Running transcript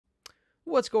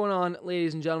What's going on,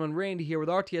 ladies and gentlemen? Randy here with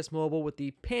RTS Mobile with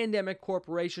the Pandemic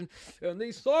Corporation and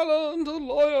the Silent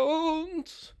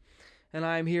Alliance. And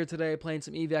I'm here today playing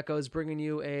some Eve Echoes, bringing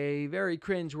you a very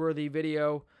cringe-worthy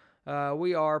video.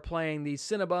 We are playing the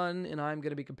Cynabal, and I'm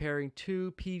going to be comparing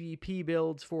two PvP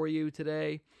builds for you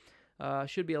today.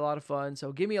 Should be a lot of fun,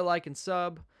 so give me a like and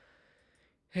sub.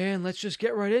 And let's just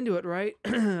get right into it, right?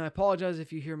 I apologize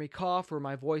if you hear me cough or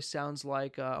my voice sounds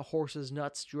like a horse's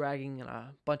nuts dragging in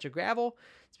a bunch of gravel.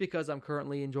 It's because I'm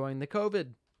currently enjoying the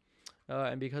COVID.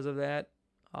 And because of that,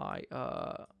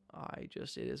 it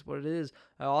is what it is.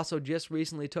 I also just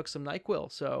recently took some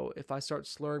NyQuil, so if I start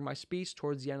slurring my speech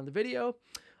towards the end of the video,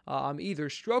 I'm either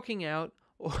stroking out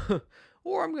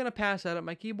or I'm going to pass out at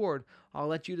my keyboard. I'll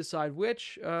let you decide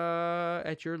which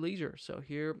at your leisure. So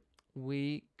here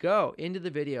we go into the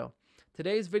video.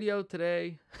 Today's video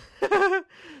today,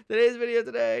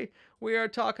 we are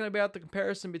talking about the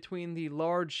comparison between the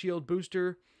large shield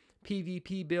booster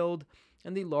PvP build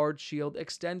and the large shield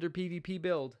extender PvP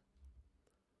build.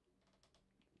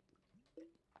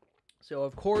 So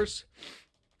of course,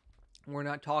 we're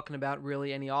not talking about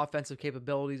really any offensive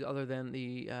capabilities other than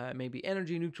the maybe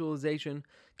energy neutralization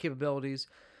capabilities.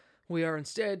 We are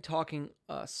instead talking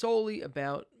solely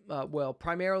about,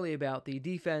 primarily about the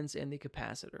defense and the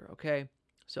capacitor, okay?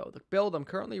 So the build I'm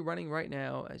currently running right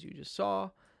now, as you just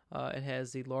saw, it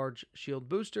has the large shield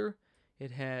booster,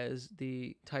 it has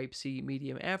the Type-C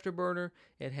medium afterburner,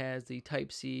 it has the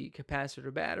Type-C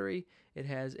capacitor battery, it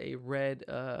has a red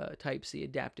Type-C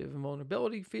adaptive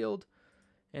invulnerability field,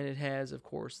 and it has, of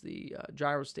course, the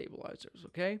gyro stabilizers,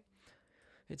 okay?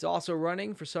 It's also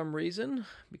running, for some reason,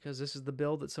 because this is the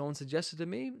build that someone suggested to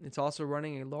me, it's also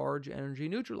running a large energy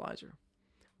neutralizer,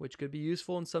 which could be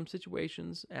useful in some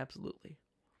situations, absolutely.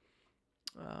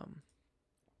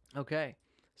 Okay,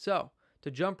 so to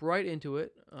jump right into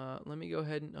it, let me go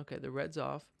ahead and, okay, the red's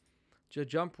off. To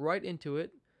jump right into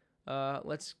it,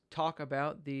 let's talk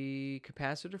about the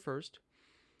capacitor first.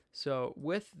 So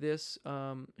with this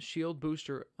shield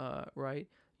booster, right,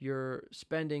 you're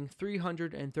spending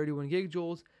 331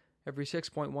 gigajoules every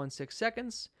 6.16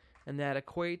 seconds, and that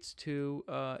equates to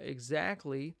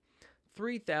exactly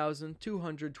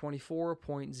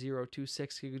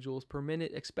 3,224.026 gigajoules per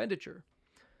minute expenditure.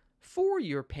 For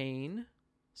your pain,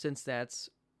 since that's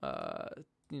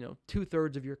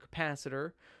 2/3 of your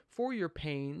capacitor, for your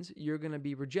pains, you're going to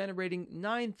be regenerating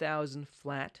 9,000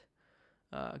 flat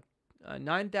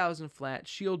 9,000 flat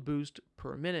shield boost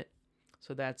per minute.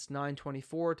 So that's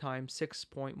 924 times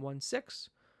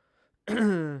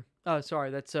 6.16. Oh,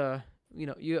 sorry, that's that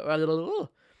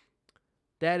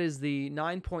is the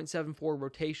 9.74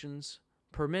 rotations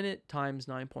per minute times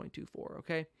 9.24,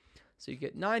 okay? So you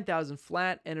get 9,000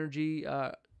 flat energy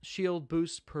shield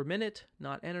boosts per minute,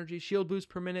 not energy, shield boost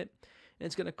per minute, and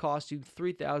it's going to cost you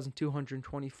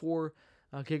 3,224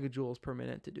 gigajoules per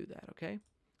minute to do that, okay?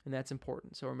 And that's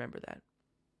important, so remember that.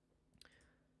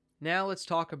 Now let's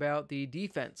talk about the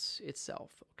defense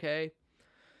itself, okay?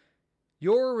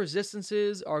 Your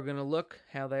resistances are going to look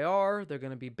how they are. They're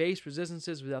going to be base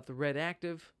resistances without the red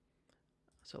active.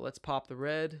 So let's pop the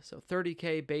red. So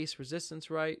 30k base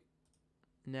resistance, right?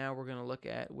 Now we're going to look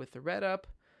at with the red up.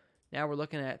 Now we're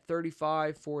looking at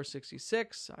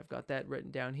 35,466. I've got that written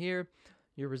down here.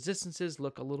 Your resistances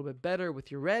look a little bit better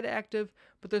with your red active,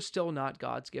 but they're still not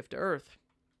God's gift to Earth.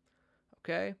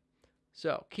 Okay,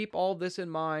 so keep all this in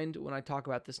mind when I talk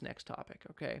about this next topic,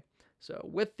 okay? So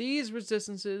with these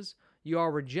resistances, you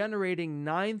are regenerating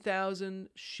 9,000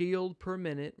 shield per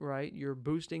minute, right? You're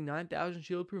boosting 9,000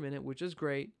 shield per minute, which is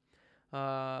great.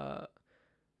 But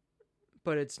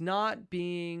it's not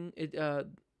being,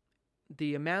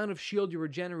 the amount of shield you're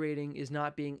regenerating is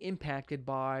not being impacted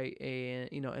by an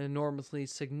enormously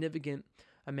significant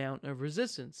amount of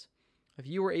resistance. If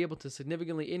you were able to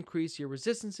significantly increase your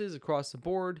resistances across the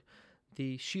board,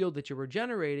 the shield that you're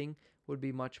regenerating would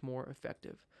be much more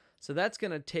effective. So that's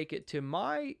going to take it to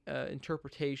my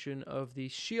interpretation of the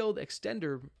shield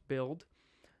extender build,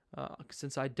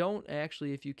 since I don't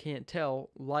actually, if you can't tell,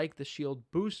 like the shield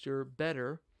booster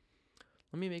better.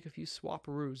 Let me make a few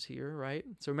swaparoos here, right?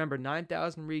 So remember,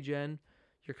 9,000 regen,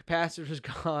 your capacitor is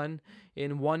gone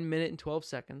in 1 minute and 12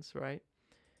 seconds, right?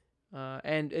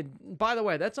 And by the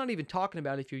way, that's not even talking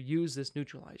about if you use this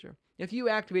neutralizer. If you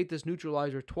activate this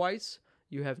neutralizer twice,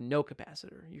 you have no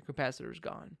capacitor. Your capacitor is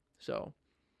gone. So,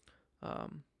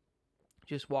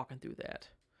 just walking through that.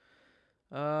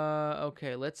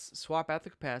 Okay, let's swap out the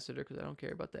capacitor because I don't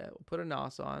care about that. We'll put a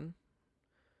NOS on.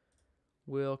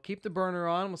 We'll keep the burner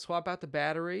on. We'll swap out the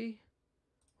battery.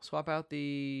 We'll swap out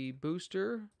the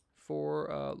booster for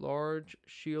a large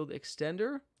shield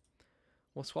extender.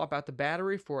 We'll swap out the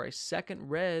battery for a second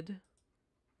red,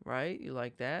 right? You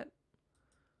like that?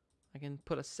 I can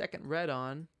put a second red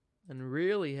on and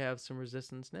really have some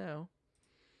resistance now.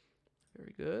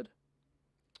 Very good.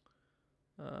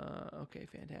 Okay,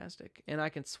 fantastic. And I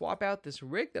can swap out this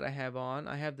rig that I have on.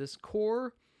 I have this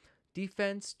Core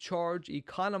Defense Charge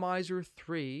Economizer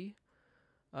 3,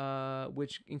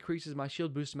 which increases my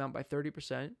shield boost amount by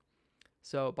 30%.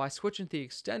 So by switching to the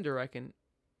extender, I can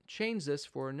change this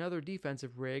for another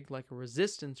defensive rig, like a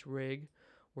resistance rig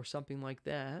or something like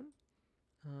that.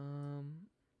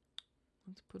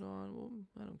 Let's put on, well,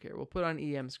 I don't care. We'll put on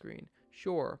EM screen.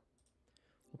 Sure.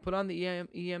 We'll put on the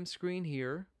EM screen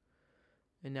here.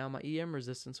 And now my EM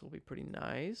resistance will be pretty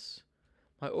nice.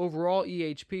 My overall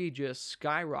EHP just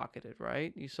skyrocketed,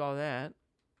 right? You saw that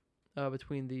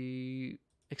between the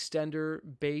extender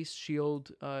base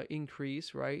shield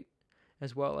increase, right?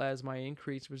 As well as my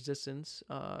increased resistance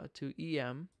to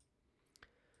EM.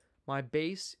 My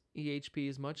base EHP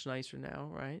is much nicer now,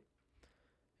 right?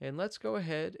 And let's go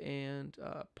ahead and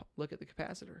look at the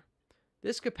capacitor.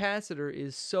 This capacitor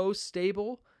is so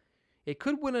stable, it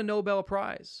could win a Nobel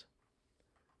Prize.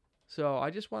 So I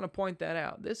just want to point that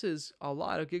out. This is a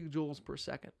lot of gigajoules per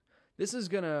second. This is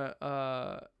going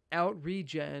to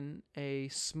out-regen a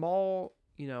small,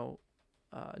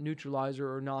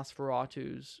 neutralizer or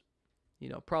Nosferatu's,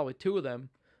 probably two of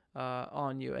them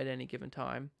on you at any given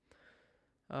time.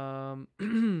 Of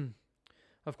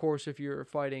course, if you're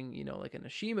fighting, like an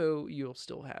Ashimu, you'll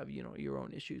still have, your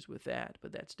own issues with that,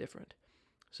 but that's different.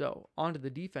 So onto the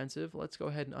defensive. Let's go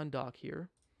ahead and undock here.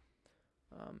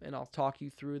 And I'll talk you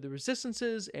through the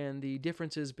resistances and the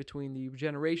differences between the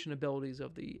regeneration abilities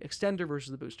of the extender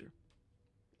versus the booster.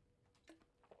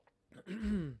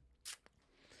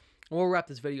 We'll wrap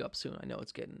this video up soon. I know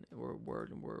it's getting we're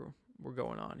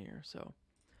going on here, so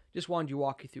just wanted to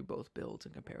walk you through both builds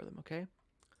and compare them. Okay,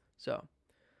 so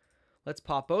let's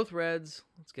pop both reds.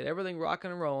 Let's get everything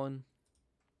rocking and rolling.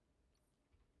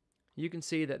 You can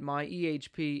see that my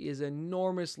EHP is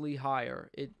enormously higher.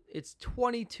 It's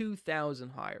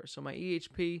 22,000 higher. So my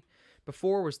EHP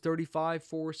before was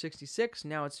 35,466.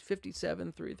 Now it's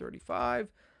 57,335.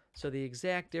 So the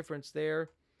exact difference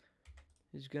there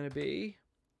is going to be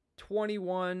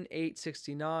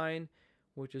 21,869,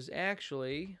 which is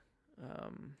actually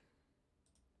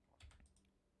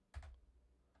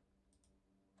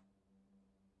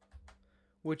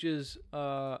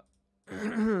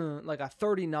like a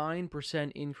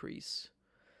 39% increase.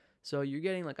 So you're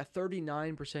getting like a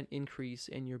 39% increase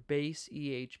in your base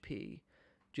EHP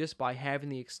just by having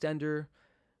the extender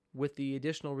with the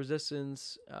additional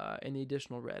resistance and the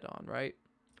additional red on, right?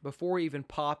 Before even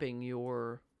popping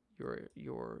your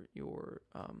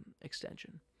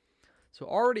extension. So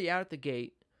already out at the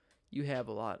gate, you have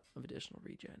a lot of additional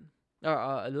regen.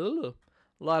 A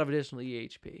lot of additional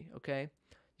EHP, okay?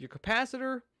 Your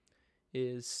capacitor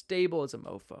is stable as a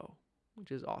mofo,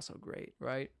 which is also great,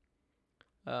 right?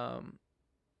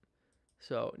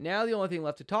 So now the only thing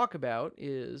left to talk about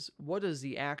is what is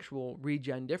the actual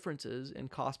regen differences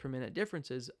and cost per minute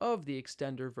differences of the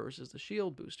extender versus the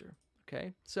shield booster,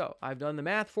 okay? So I've done the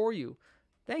math for you.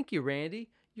 Thank you, Randy.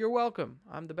 You're welcome.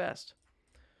 I'm the best.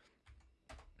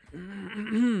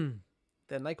 That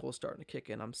NyQuil's starting to kick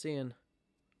in. I'm seeing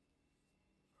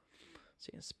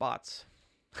spots.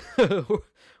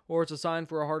 Or it's a sign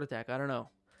for a heart attack. I don't know.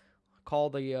 Call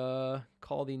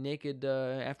the Naked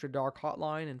After Dark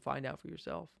hotline and find out for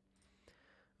yourself.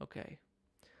 Okay.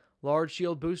 Large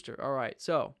shield booster. All right.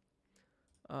 So,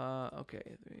 okay.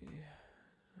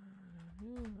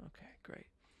 Okay, great.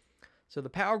 So the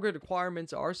power grid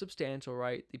requirements are substantial,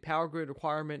 right? The power grid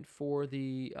requirement for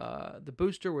the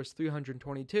booster was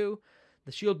 322.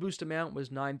 The shield boost amount was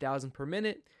 9,000 per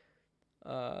minute.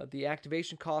 The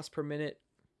activation cost per minute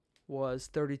was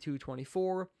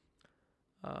 32.24.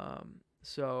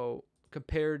 So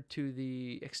compared to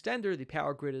the extender, the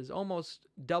power grid is almost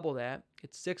double that.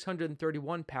 It's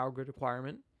 631 power grid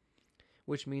requirement,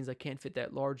 which means I can't fit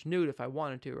that large nude if I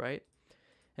wanted to, right?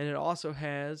 And it also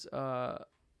has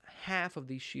half of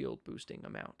the shield boosting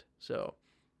amount. So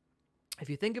if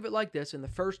you think of it like this, in the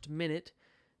first minute,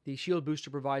 the shield booster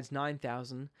provides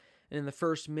 9,000, and in the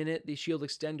first minute, the shield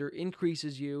extender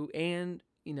increases you and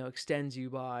extends you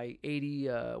by 80.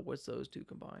 What's those two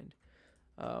combined?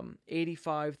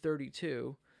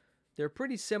 8532. They're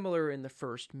pretty similar in the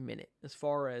first minute as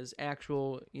far as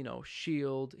actual,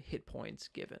 shield hit points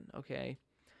given. Okay.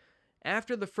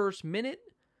 After the first minute,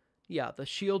 yeah, the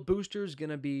shield booster is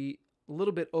gonna be a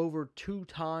little bit over 2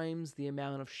 times the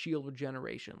amount of shield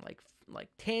regeneration. Like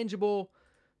tangible,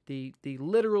 the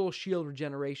literal shield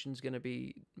regeneration is going to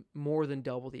be more than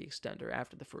double the extender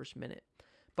after the first minute.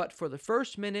 But for the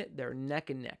first minute, they're neck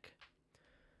and neck.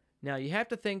 Now you have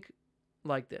to think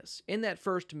like this: in that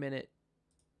first minute,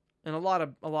 and a lot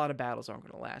of battles aren't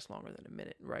going to last longer than a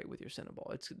minute, right? With your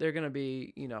Cynabal, they're going to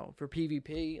be, for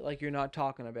PvP, like, you're not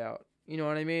talking about, you know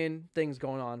what I mean, things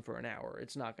going on for an hour.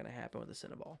 It's not going to happen with a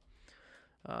Cynabal.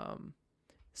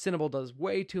 Cynabal does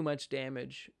way too much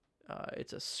damage.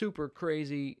 It's a super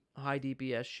crazy high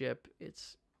DPS ship.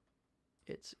 It's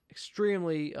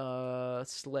extremely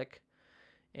slick,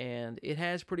 and it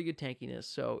has pretty good tankiness.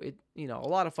 So a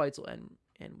lot of fights will end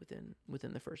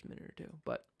within the first minute or two.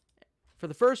 But for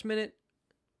the first minute,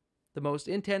 the most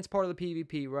intense part of the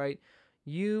PvP, right?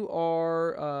 You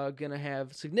are gonna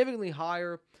have significantly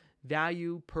higher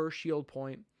value per shield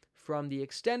point from the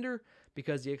extender,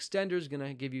 because the extender is going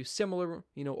to give you similar,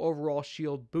 overall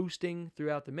shield boosting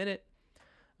throughout the minute,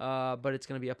 but it's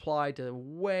going to be applied to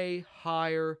way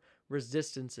higher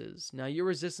resistances. Now, your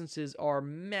resistances are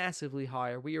massively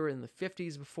higher. We were in the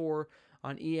 50s before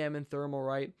on EM and thermal,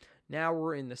 right? Now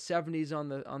we're in the 70s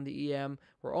on the EM.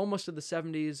 We're almost to the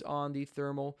 70s on the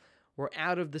thermal. We're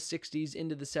out of the 60s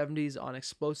into the 70s on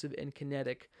explosive and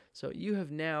kinetic. So you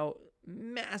have now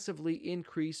massively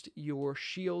increased your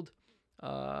shield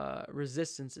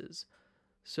resistances.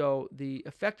 So the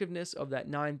effectiveness of that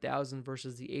 9,000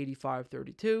 versus the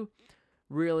 8532,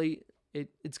 really,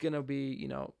 it's going to be,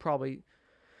 probably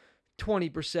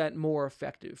 20% more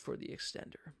effective for the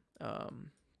extender.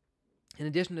 In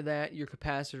addition to that, your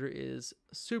capacitor is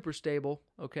super stable,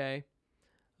 okay?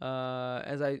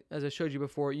 As I showed you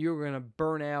before, you're going to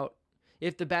burn out.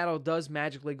 If the battle does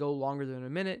magically go longer than a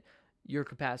minute, your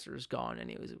capacitor is gone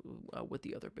anyways with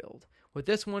the other build. With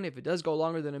this one, if it does go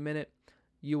longer than a minute,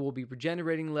 you will be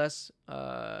regenerating less,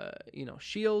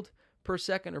 shield per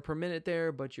second or per minute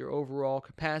there, but your overall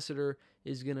capacitor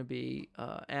is going to be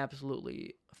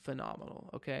absolutely phenomenal,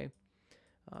 okay?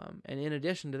 And in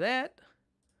addition to that,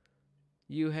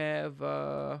 you have...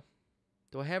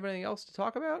 do I have anything else to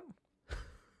talk about?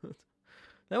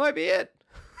 That might be it.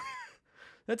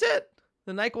 That's it.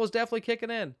 The NyQuil is definitely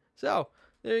kicking in. So,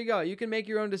 there you go. You can make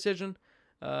your own decision.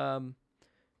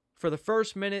 For the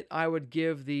first minute, I would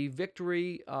give the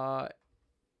victory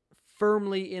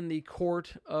firmly in the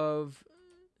court of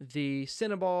the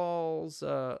Cynabal's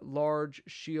large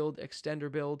shield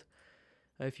extender build.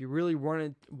 If you really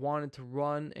wanted to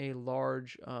run a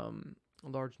large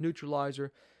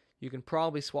neutralizer, you can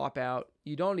probably swap out.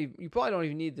 You probably don't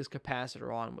even need this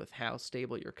capacitor on with how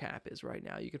stable your cap is right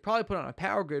now. You could probably put on a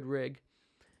power grid rig,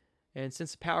 and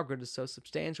since the power grid is so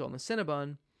substantial on the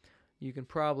Cynabal, you can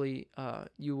probably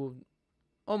you will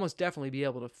almost definitely be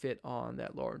able to fit on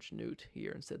that large newt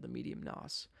here instead of the medium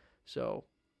NOS. So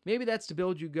maybe that's the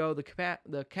build you go.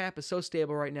 The cap is so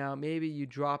stable right now. Maybe you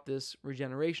drop this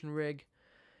regeneration rig,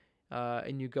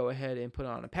 and you go ahead and put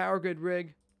on a power grid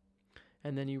rig.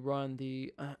 And then you run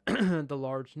the the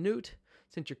large newt.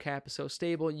 Since your cap is so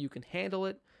stable, you can handle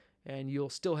it, and you'll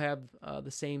still have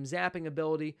the same zapping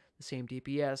ability, the same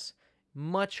DPS,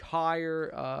 much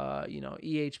higher,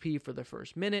 EHP for the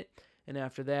first minute, and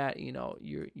after that,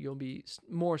 you'll be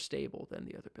more stable than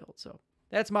the other build. So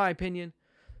that's my opinion.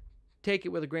 Take it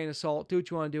with a grain of salt. Do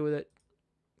what you want to do with it.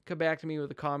 Come back to me with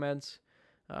the comments.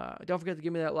 Don't forget to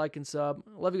give me that like and sub.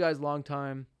 Love you guys a long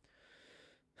time.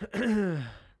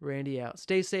 Randy out.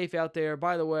 Stay safe out there.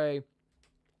 By the way,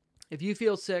 if you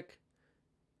feel sick,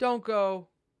 don't go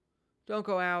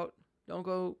out. Don't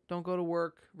go to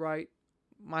work, right?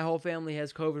 My whole family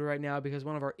has COVID right now because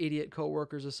one of our idiot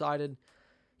coworkers decided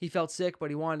he felt sick,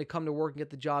 but he wanted to come to work and get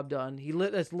the job done.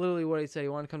 That's literally what he said. He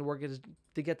wanted to come to work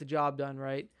to get the job done,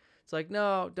 right? It's like,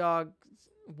 no, dog,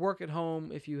 work at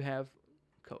home if you have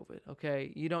COVID,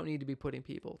 okay? You don't need to be putting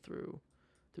people through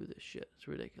this shit. It's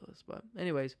ridiculous. But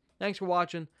anyways, thanks for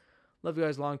watching. Love you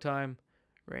guys a long time.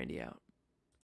 Randy out.